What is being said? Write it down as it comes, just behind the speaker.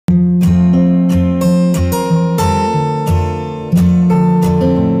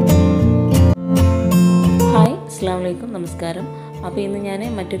നമസ്കാരം. അപ്പോൾ ഇന്ന് ഞാൻ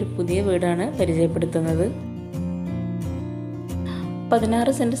മറ്റൊരു പുതിയ വീടാണ് പരിചയപ്പെടുത്തുന്നത്.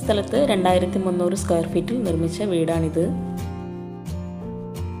 16 സെന്റ് സ്ഥലത്ത് 2300 സ്ക്വയർ ഫീറ്റിൽ നിർമ്മിച്ച വീടാണിത്.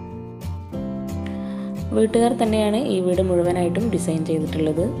 വീട്ടുകാർ തന്നെയാണ് ഈ വീട് മുഴുവനായിട്ടും ഡിസൈൻ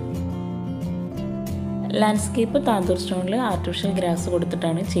ചെയ്തിട്ടുള്ളത്. ലാൻഡ്സ്കേപ്പ് താന്തൂർ സ്റ്റോണിൽ ആർട്ടിഫിഷ്യൽ ഗ്രാസ്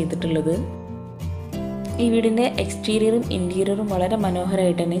കൊടുത്തിട്ടാണ് ചെയ്തിട്ടുള്ളത്. ഈ വീടിൻ്റെ എക്സ്റ്റീരിയറും ഇൻറ്റീരിയറും വളരെ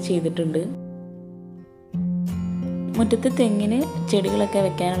മനോഹരമായിട്ട് തന്നെ ചെയ്തിട്ടുണ്ട്. മുറ്റത്ത് തെങ്ങിന് ചെടികളൊക്കെ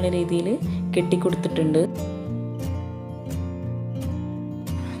വെക്കാനുള്ള രീതിയിൽ കെട്ടിക്കൊടുത്തിട്ടുണ്ട്.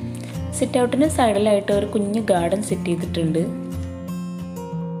 സിറ്റ് ഔട്ടിന് സൈഡിലായിട്ട് ഒരു കുഞ്ഞു ഗാർഡൻ സെറ്റ് ചെയ്തിട്ടുണ്ട്.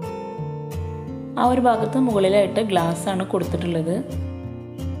 ആ ഒരു ഭാഗത്ത് മുകളിലായിട്ട് ഗ്ലാസ് ആണ് കൊടുത്തിട്ടുള്ളത്.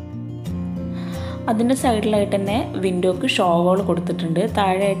 അതിൻ്റെ സൈഡിലായിട്ട് തന്നെ വിൻഡോക്ക് ഷോ വാൾ കൊടുത്തിട്ടുണ്ട്.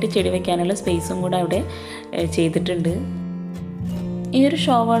 താഴെയായിട്ട് ചെടി വെക്കാനുള്ള സ്പേസും കൂടെ അവിടെ ചെയ്തിട്ടുണ്ട്. ഈ ഒരു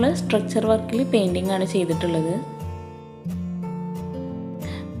ഷോ വാൾ സ്ട്രക്ചർ വർക്കിൽ പെയിൻറ്റിംഗ് ആണ് ചെയ്തിട്ടുള്ളത്.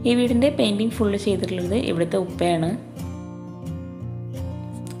 ഈ വീടിൻ്റെ പെയിൻറ്റിങ് ഫുള്ള് ചെയ്തിട്ടുള്ളത് ഇവിടുത്തെ ഉപ്പയാണ്.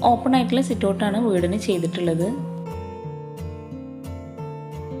 ഓപ്പൺ ആയിട്ടുള്ള സിറ്റ് ഔട്ടാണ് വീടിന് ചെയ്തിട്ടുള്ളത്.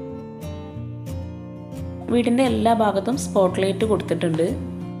 വീടിൻ്റെ എല്ലാ ഭാഗത്തും സ്പോട്ട് ലൈറ്റ് കൊടുത്തിട്ടുണ്ട്.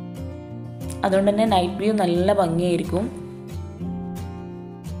 അതുകൊണ്ട് തന്നെ നൈറ്റ് വ്യൂ നല്ല ഭംഗിയായിരിക്കും.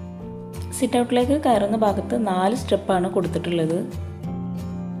 സിറ്റ് ഔട്ടിലേക്ക് കയറുന്ന ഭാഗത്ത് 4 സ്റ്റെപ്പാണ് കൊടുത്തിട്ടുള്ളത്.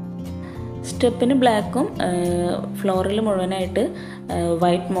 സ്റ്റെപ്പിന് ബ്ലാക്കും ഫ്ലോറിൽ മുഴുവനായിട്ട്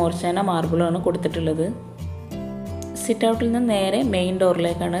വൈറ്റ് മോർച്ചാന മാർബിളുമാണ് കൊടുത്തിട്ടുള്ളത്. സിറ്റ് ഔട്ടിൽ നിന്ന് നേരെ മെയിൻ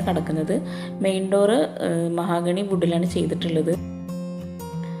ഡോറിലേക്കാണ് കടക്കുന്നത്. മെയിൻ ഡോറ് മഹാഗണി വുഡിലാണ് ചെയ്തിട്ടുള്ളത്.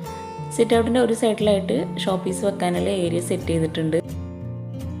 സിറ്റ് ഔട്ടിൻ്റെ ഒരു സൈഡിലായിട്ട് ഷോപ്പീസ് വെക്കാനുള്ള ഏരിയ സെറ്റ് ചെയ്തിട്ടുണ്ട്.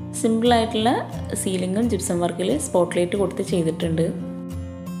 സിമ്പിളായിട്ടുള്ള സീലിങ്ങും ജിപ്സം വർക്കിൽ സ്പോട്ട് ലൈറ്റ് കൊടുത്ത് ചെയ്തിട്ടുണ്ട്.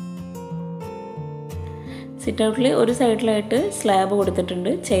 സിറ്റ് ഔട്ടിൽ ഒരു സൈഡിലായിട്ട് സ്ലാബ് കൊടുത്തിട്ടുണ്ട്.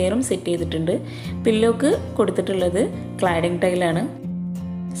 ചെയറും സെറ്റ് ചെയ്തിട്ടുണ്ട്. പില്ലോക്ക് കൊടുത്തിട്ടുള്ളത് ക്ലാഡിംഗ് ടൈലാണ്.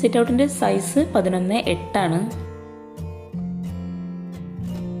 സിറ്റ് ഔട്ടിൻ്റെ സൈസ് 11:8 ആണ്.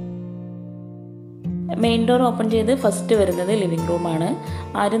 മെയിൻ ഡോർ ഓപ്പൺ ചെയ്ത് ഫസ്റ്റ് വരുന്നത് ലിവിംഗ് റൂമാണ്.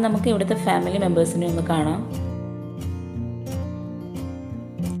 ആദ്യം നമുക്ക് ഇവിടുത്തെ ഫാമിലി മെമ്പേഴ്സിനെ ഒന്ന് കാണാം.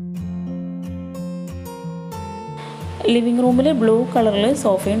 ലിവിംഗ് റൂമിൽ ബ്ലൂ കളറിൽ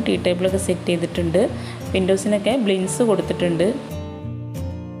സോഫയും ടീ ടേബിളൊക്കെ സെറ്റ് ചെയ്തിട്ടുണ്ട്. വിൻഡോസിനൊക്കെ ബ്ലിൻസ് കൊടുത്തിട്ടുണ്ട്.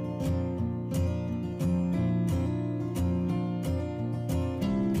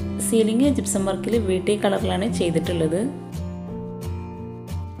 സീലിംഗ് ജിപ്സം വർക്കിൽ വീട്ടി കളറിലാണ് ചെയ്തിട്ടുള്ളത്.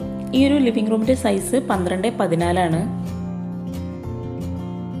 ഈ ഒരു ലിവിംഗ് റൂമിൻ്റെ സൈസ് 12:14 ആണ്.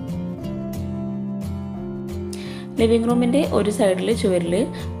 ലിവിംഗ് റൂമിൻ്റെ ഒരു സൈഡിൽ ചുവരിൽ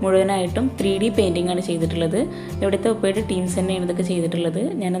മുഴുവനായിട്ടും 3D പെയിൻറ്റിംഗ് ആണ് ചെയ്തിട്ടുള്ളത്. ഇവിടുത്തെ ഉപ്പയുടെ ടീംസ് തന്നെയാണ് ഇതൊക്കെ ചെയ്തിട്ടുള്ളത്.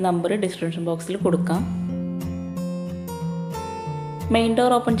 ഞാൻ നമ്പർ ഡിസ്ക്രിപ്ഷൻ ബോക്സിൽ കൊടുക്കാം. മെയിൻ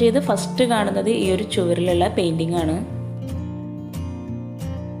ഡോർ ഓപ്പൺ ചെയ്ത് ഫസ്റ്റ് കാണുന്നത് ഈ ഒരു ചുവരിലുള്ള പെയിൻറ്റിംഗ് ആണ്.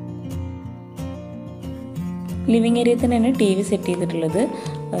 ലിവിംഗ് ഏരിയയിൽ തന്നെയാണ് TV സെറ്റ് ചെയ്തിട്ടുള്ളത്.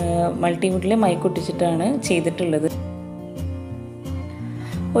 മൾട്ടിവുഡിൽ മൈക്ക് ഒട്ടിച്ചിട്ടാണ് ചെയ്തിട്ടുള്ളത്.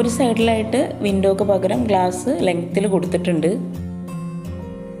 ഒരു സൈഡിലായിട്ട് വിൻഡോക്ക് പകരം ഗ്ലാസ് ലെങ്ത്തിൽ കൊടുത്തിട്ടുണ്ട്.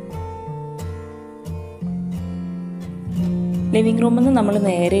 ലിവിംഗ് റൂമിൽ നിന്ന് നമ്മൾ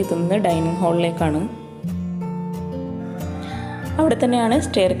നേരെ എത്തുന്നത് ഡൈനിങ് ഹാളിലേക്കാണ്. അവിടെ തന്നെയാണ്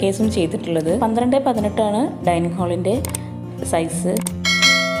സ്റ്റെയർ കേസും ചെയ്തിട്ടുള്ളത്. 12:18 ആണ് ഡൈനിങ് ഹാളിൻ്റെ സൈസ്.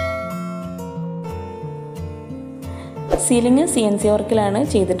 സീലിംഗ് CNC വർക്കിലാണ്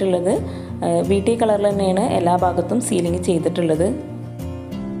ചെയ്തിട്ടുള്ളത്. വീട്ടി കളറിൽ തന്നെയാണ് എല്ലാ ഭാഗത്തും സീലിംഗ് ചെയ്തിട്ടുള്ളത്.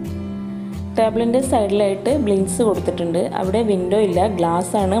 ടേബിളിൻ്റെ സൈഡിലായിട്ട് ബ്ലിൻസ് കൊടുത്തിട്ടുണ്ട്. അവിടെ വിൻഡോ ഇല്ല,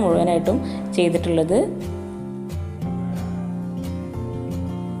 ഗ്ലാസ് ആണ് മുഴുവനായിട്ടും ചെയ്തിട്ടുള്ളത്.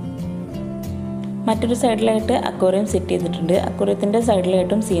 മറ്റൊരു സൈഡിലായിട്ട് അക്വേറിയം സെറ്റ് ചെയ്തിട്ടുണ്ട്. അക്വേറിയത്തിൻ്റെ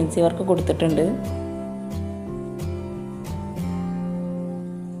സൈഡിലായിട്ടും CNC വർക്ക് കൊടുത്തിട്ടുണ്ട്.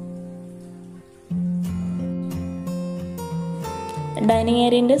 ഡൈനിങ്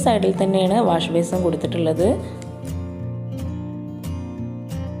ഏരിയൻ്റെ സൈഡിൽ തന്നെയാണ് വാഷ് ബേസും കൊടുത്തിട്ടുള്ളത്.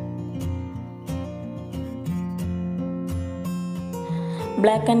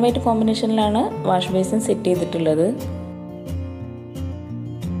 Black and white കോമ്പിനേഷനിലാണ് wash basin set ചെയ്തിട്ടുള്ളത്.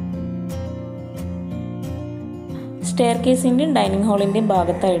 സ്റ്റെയർ കേസിൻ്റെയും ഡൈനിങ് ഹാളിൻ്റെയും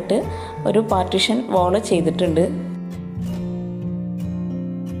ഭാഗത്തായിട്ട് ഒരു പാർട്ടീഷൻ വാൾ ചെയ്തിട്ടുണ്ട്.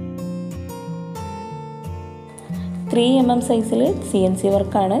 ത്രീ mm സൈസിൽ CNC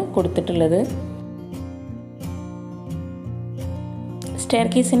വർക്കാണ് കൊടുത്തിട്ടുള്ളത്. സ്റ്റെയർ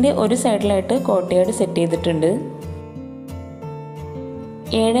കേസിൻ്റെ ഒരു സൈഡിലായിട്ട് കോർട്ട്യാർഡ് സെറ്റ് ചെയ്തിട്ടുണ്ട്.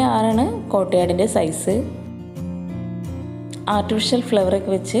 7:6 കോർട്ട്യാർഡിൻ്റെ സൈസ്. ആർട്ടിഫിഷ്യൽ ഫ്ലവറൊക്കെ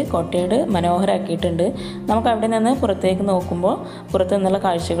വെച്ച് കോട്ടയാട് മനോഹരമാക്കിയിട്ടുണ്ട്. നമുക്ക് അവിടെ നിന്ന് പുറത്തേക്ക് നോക്കുമ്പോൾ പുറത്തു നിന്നുള്ള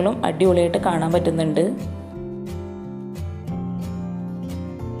കാഴ്ചകളും അടിപൊളിയായിട്ട് കാണാൻ പറ്റുന്നുണ്ട്.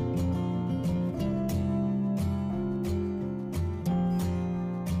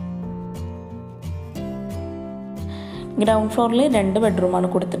 ഗ്രൗണ്ട് ഫ്ലോറിൽ 2 ബെഡ്റൂമാണ്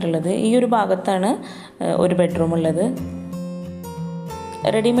കൊടുത്തിട്ടുള്ളത്. ഈ ഒരു ഭാഗത്താണ് ഒരു ബെഡ്റൂം ഉള്ളത്.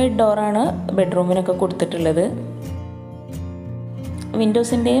 റെഡിമെയ്ഡ് ഡോറാണ് ബെഡ്റൂമിനൊക്കെ കൊടുത്തിട്ടുള്ളത്.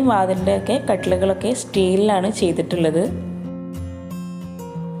 വിൻഡോസിൻ്റെയും വാതിലിൻ്റെയൊക്കെ കട്ടിലുകളൊക്കെ സ്റ്റീലിലാണ് ചെയ്തിട്ടുള്ളത്.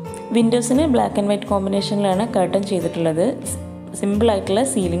 വിൻഡോസിന് ബ്ലാക്ക് ആൻഡ് വൈറ്റ് കോമ്പിനേഷനിലാണ് കർട്ടൻ ചെയ്തിട്ടുള്ളത്. സിമ്പിളായിട്ടുള്ള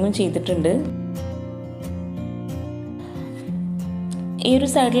സീലിങ്ങും ചെയ്തിട്ടുണ്ട്. ഈ ഒരു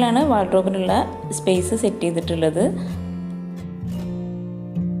സൈഡിലാണ് വാർഡ്രോബിനുള്ള സ്പേസ് സെറ്റ് ചെയ്തിട്ടുള്ളത്.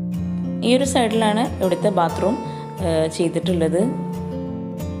 ഈ ഒരു സൈഡിലാണ് ഇവിടുത്തെ ബാത്റൂം ചെയ്തിട്ടുള്ളത്.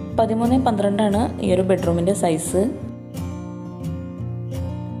 13x12 ഈ ഒരു ബെഡ്റൂമിൻ്റെ സൈസ്.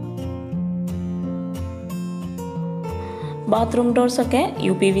 ബാത്റൂം ഡോർസൊക്കെ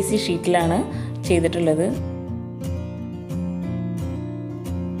UPVC ഷീറ്റിലാണ് ചെയ്തിട്ടുള്ളത്.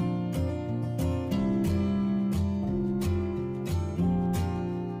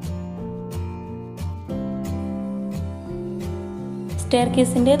 സ്റ്റെയർ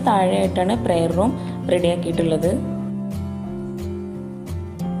കേസിൻ്റെ താഴെയായിട്ടാണ് പ്രെയർ റൂം റെഡിയാക്കിയിട്ടുള്ളത്.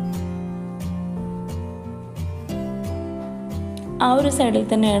 ആ ഒരു സൈഡിൽ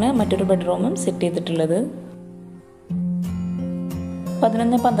തന്നെയാണ് മറ്റൊരു ബെഡ്റൂമും സെറ്റ് ചെയ്തിട്ടുള്ളത്.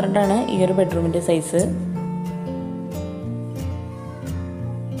 11x12 ഈ ഒരു ബെഡ്റൂമിൻ്റെ സൈസ്.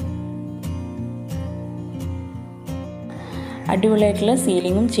 അടിപൊളിയായിട്ടുള്ള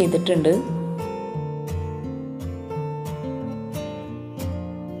സീലിങ്ങും ചെയ്തിട്ടുണ്ട്.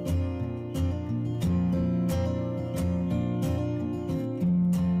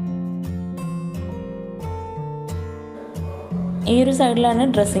 ഈ ഒരു സൈഡിലാണ്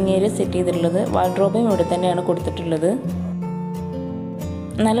ഡ്രസ്സിംഗ് ഏരിയ സെറ്റ് ചെയ്തിട്ടുള്ളത്. വാർഡ്രോബും ഇവിടെ തന്നെയാണ് കൊടുത്തിട്ടുള്ളത്.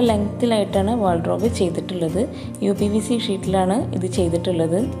 നല്ല ലെങ്ത്തിലായിട്ടാണ് വാർഡ്രോബ് ചെയ്തിട്ടുള്ളത്. UPVC ഷീറ്റിലാണ് ഇത്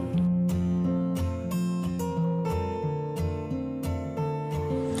ചെയ്തിട്ടുള്ളത്.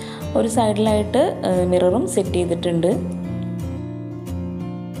 ഒരു സൈഡിലായിട്ട് മിററും സെറ്റ് ചെയ്തിട്ടുണ്ട്.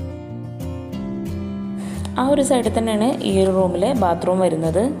 ആ ഒരു സൈഡിൽ തന്നെയാണ് ഈ ഒരു റൂമിലെ ബാത്റൂം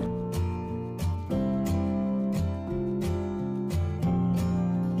വരുന്നത്.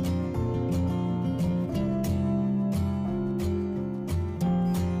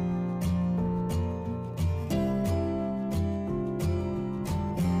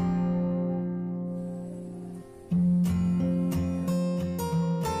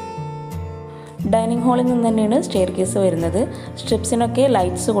 ഡൈനിങ് ഹാളിൽ നിന്ന് തന്നെയാണ് സ്റ്റെയർ കേസ് വരുന്നത്. സ്റ്റെപ്സിനൊക്കെ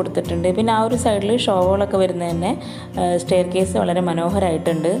ലൈറ്റ്സ് കൊടുത്തിട്ടുണ്ട്. പിന്നെ ആ ഒരു സൈഡിൽ ഷോവുകളൊക്കെ വരുന്നത് തന്നെ സ്റ്റെയർ കേസ് വളരെ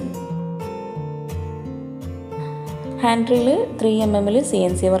മനോഹരമായിട്ടുണ്ട്. ഹാൻഡ് റെയിൽ 3mm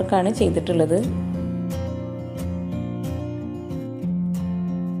CNC വർക്കാണ് ചെയ്തിട്ടുള്ളത്.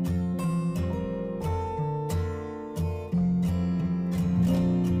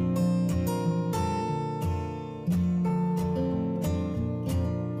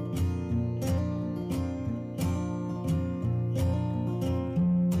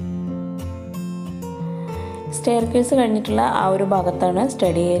 സ്റ്റെയർ കേസ് കഴിഞ്ഞിട്ടുള്ള ആ ഒരു ഭാഗത്താണ്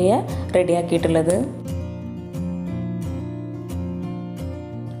സ്റ്റഡി ഏരിയ റെഡിയാക്കിയിട്ടുള്ളത്.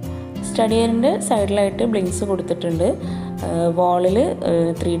 സ്റ്റഡി ഏരിയൻ്റെ സൈഡിലായിട്ട് ബ്ലിങ്സ് കൊടുത്തിട്ടുണ്ട്. വാളിൽ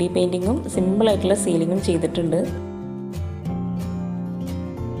 3D പെയിൻറ്റിങ്ങും സിമ്പിളായിട്ടുള്ള സീലിങ്ങും ചെയ്തിട്ടുണ്ട്.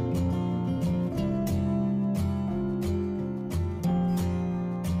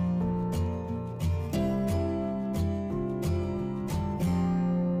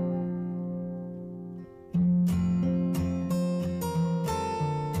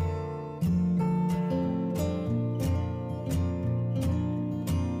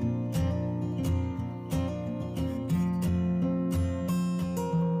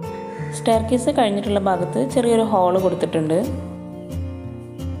 സ്റ്റെയർ കേസ് കഴിഞ്ഞിട്ടുള്ള ഭാഗത്ത് ചെറിയൊരു ഹോള് കൊടുത്തിട്ടുണ്ട്.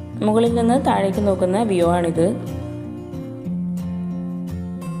 മുകളിൽ നിന്ന് താഴേക്ക് നോക്കുന്ന വ്യൂ ആണിത്.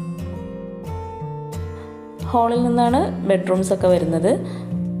 ഹാളിൽ നിന്നാണ് ബെഡ്റൂംസ് ഒക്കെ വരുന്നത്.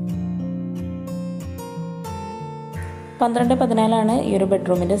 12x14 ഈ ഒരു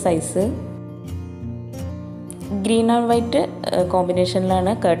ബെഡ്റൂമിൻ്റെ size. Green and white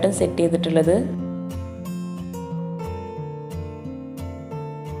കോമ്പിനേഷനിലാണ് curtain set ചെയ്തിട്ടുള്ളത്.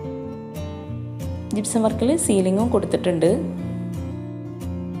 ജിപ്സം വർക്കിൽ സീലിങ്ങും കൊടുത്തിട്ടുണ്ട്.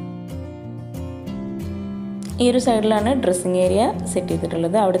 ഈ ഒരു സൈഡിലാണ് ഡ്രസ്സിംഗ് ഏരിയ സെറ്റ്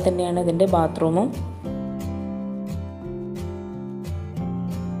ചെയ്തിട്ടുള്ളത്. അവിടെ തന്നെയാണ് ഇതിൻ്റെ ബാത്റൂമും.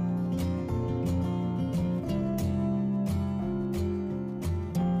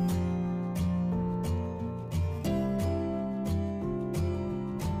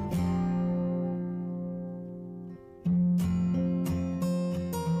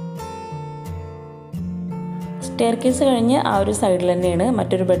 സ്റ്റെയർ കേസ് കഴിഞ്ഞ് ആ ഒരു സൈഡിൽ തന്നെയാണ്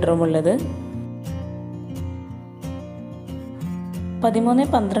മറ്റൊരു ബെഡ്റൂം ഉള്ളത്.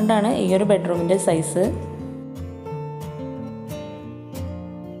 13x12 ഈ ഒരു ബെഡ്റൂമിൻ്റെ സൈസ്.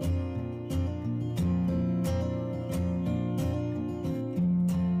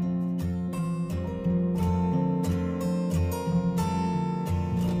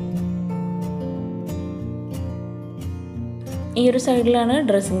 ഈ ഒരു സൈഡിലാണ്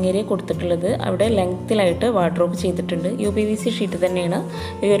ഡ്രസ്സിംഗ് ഏരിയ കൊടുത്തിട്ടുള്ളത്. അവിടെ ലെങ്ത്തിലായിട്ട് വാർഡ്രോബ് ചെയ്തിട്ടുണ്ട്. UPVC ഷീറ്റ് തന്നെയാണ്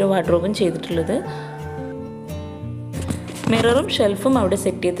ഈ ഒരു വാർഡ്രോബും ചെയ്തിട്ടുള്ളത്. മിററും ഷെൽഫും അവിടെ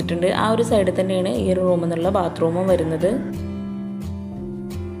സെറ്റ് ചെയ്തിട്ടുണ്ട്. ആ ഒരു സൈഡിൽ തന്നെയാണ് ഈ ഒരു റൂമിൽ നിന്നുള്ള ബാത്റൂമും വരുന്നത്.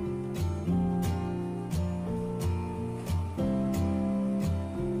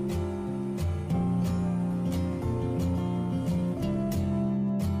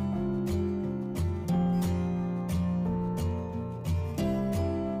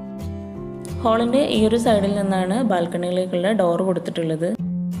 ഹാളിൻ്റെ ഈ ഒരു സൈഡിൽ നിന്നാണ് ബാൽക്കണിയിലേക്കുള്ള ഡോർ കൊടുത്തിട്ടുള്ളത്.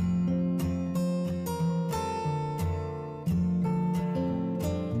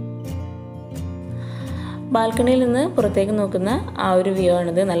 ബാൽക്കണിയിൽ നിന്ന് പുറത്തേക്ക് നോക്കുന്ന ആ ഒരു വ്യൂ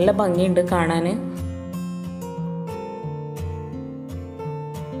ആണിത്. നല്ല ഭംഗിയുണ്ട് കാണാൻ.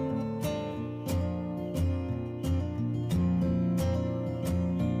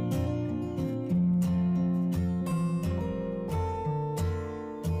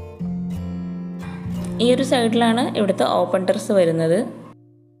 ഈ ഒരു സൈഡിലാണ് ഇവിടുത്തെ ഓപ്പൺ ടെറസ് വരുന്നത്.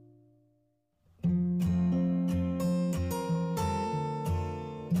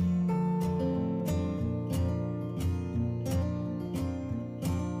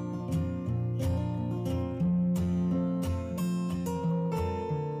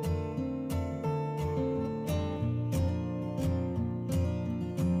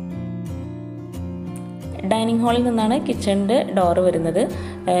 ഡൈനിങ് ഹാളിൽ നിന്നാണ് കിച്ചണിൻ്റെ ഡോറ് വരുന്നത്.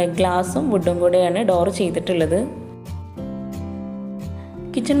 ഗ്ലാസും വുഡും കൂടെയാണ് ഡോറ് ചെയ്തിട്ടുള്ളത്.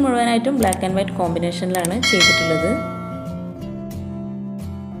 കിച്ചൺ മുഴുവനായിട്ടും ബ്ലാക്ക് ആൻഡ് വൈറ്റ് കോമ്പിനേഷനിലാണ് ചെയ്തിട്ടുള്ളത്.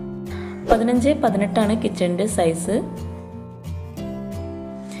 15x18 കിച്ചണിൻ്റെ size.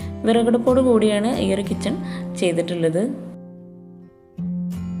 വിറകടുപ്പോട് കൂടിയാണ് ഈ ഒരു കിച്ചൺ ചെയ്തിട്ടുള്ളത്.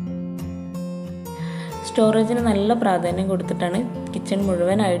 സ്റ്റോറേജിന് നല്ല പ്രാധാന്യം കൊടുത്തിട്ടാണ് കിച്ചൺ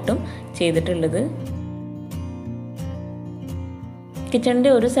മുഴുവനായിട്ടും ചെയ്തിട്ടുള്ളത്. കിച്ചണിൻ്റെ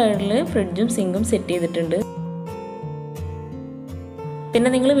ഒരു സൈഡിൽ ഫ്രിഡ്ജും സിങ്കും സെറ്റ് ചെയ്തിട്ടുണ്ട്. പിന്നെ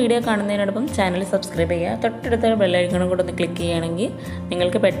നിങ്ങൾ വീഡിയോ കാണുന്നതിനോടൊപ്പം ചാനൽ സബ്സ്ക്രൈബ് ചെയ്യുക. തൊട്ടടുത്ത ബെല്ലൈക്കണും കൂടെ ഒന്ന് ക്ലിക്ക് ചെയ്യുകയാണെങ്കിൽ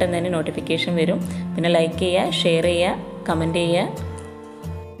നിങ്ങൾക്ക് പെട്ടെന്ന് തന്നെ നോട്ടിഫിക്കേഷൻ വരും. പിന്നെ ലൈക്ക് ചെയ്യുക, ഷെയർ ചെയ്യുക, കമൻറ്റ് ചെയ്യുക.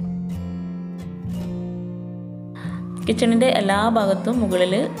 കിച്ചണിൻ്റെ എല്ലാ ഭാഗത്തും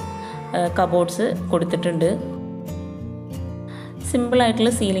മുകളിൽ കബോർഡ്സ് കൊടുത്തിട്ടുണ്ട്.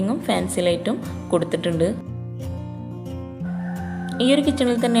 സിമ്പിളായിട്ടുള്ള സീലിങ്ങും ഫാൻസി ലൈറ്റും കൊടുത്തിട്ടുണ്ട്. ഈ ഒരു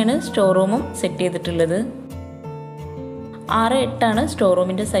കിച്ചണിൽ തന്നെയാണ് സ്റ്റോർ റൂമും സെറ്റ് ചെയ്തിട്ടുള്ളത്. 6x8 സ്റ്റോർ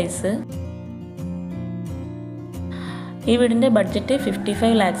റൂമിൻ്റെ സൈസ്. ഈ വീടിൻ്റെ ബഡ്ജറ്റ്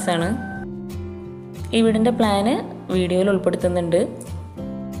 55 lakhs ആണ്. ഈ വീടിൻ്റെ പ്ലാന് വീഡിയോയിൽ ഉൾപ്പെടുത്തുന്നുണ്ട്.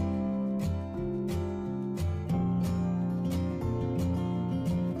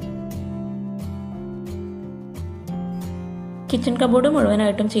 കിച്ചൺ കബോർഡ്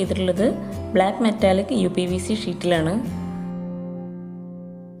മുഴുവനായിട്ടും ചെയ്തിട്ടുള്ളത് black metallic UPVC ഷീറ്റിലാണ്.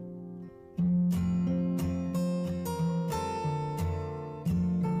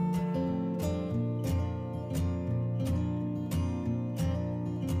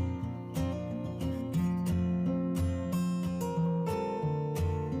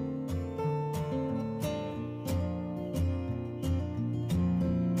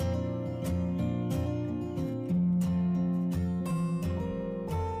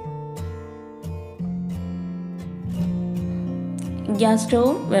 Gas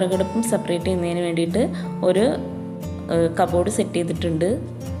സ്റ്റോവും വിറകടുപ്പും separate ചെയ്യുന്നതിന് വേണ്ടിയിട്ട് ഒരു കബോർഡ് സെറ്റ് ചെയ്തിട്ടുണ്ട്.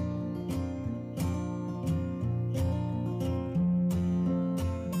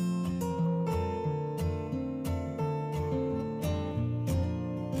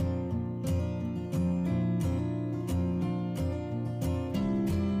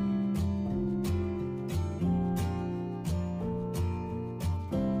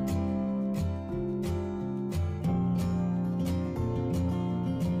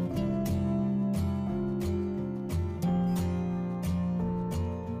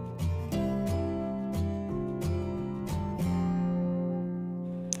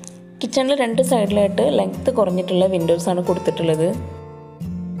 കിച്ചണിൽ 2 സൈഡിലായിട്ട് ലെങ്ത് കുറഞ്ഞിട്ടുള്ള വിൻഡോസ് ആണ് കൊടുത്തിട്ടുള്ളത്.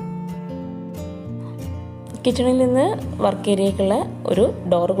 കിച്ചണിൽ നിന്ന് വർക്ക് ഏരിയക്കുള്ള ഒരു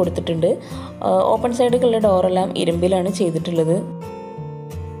ഡോർ കൊടുത്തിട്ടുണ്ട്. ഓപ്പൺ സൈഡിലുള്ള ഡോറെല്ലാം ഇരുമ്പിലാണ് ചെയ്തിട്ടുള്ളത്.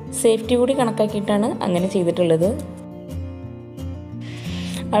 സേഫ്റ്റി കൂടി കണക്കാക്കിയിട്ടാണ് അങ്ങനെ ചെയ്തിട്ടുള്ളത്.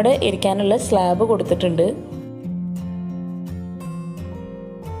 അവിടെ ഇരിക്കാനുള്ള സ്ലാബ് കൊടുത്തിട്ടുണ്ട്.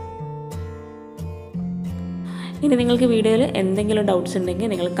 ഇനി നിങ്ങൾക്ക് വീഡിയോയിൽ എന്തെങ്കിലും ഡൗട്ട്സ് ഉണ്ടെങ്കിൽ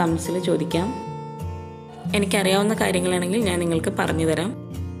നിങ്ങൾ കമൻസിൽ ചോദിക്കാം. എനിക്കറിയാവുന്ന കാര്യങ്ങളാണെങ്കിൽ ഞാൻ നിങ്ങൾക്ക് പറഞ്ഞു തരാം.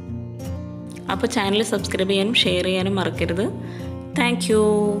 അപ്പോൾ ചാനൽ സബ്സ്ക്രൈബ് ചെയ്യാനും ഷെയർ ചെയ്യാനും മറക്കരുത്. Thank you.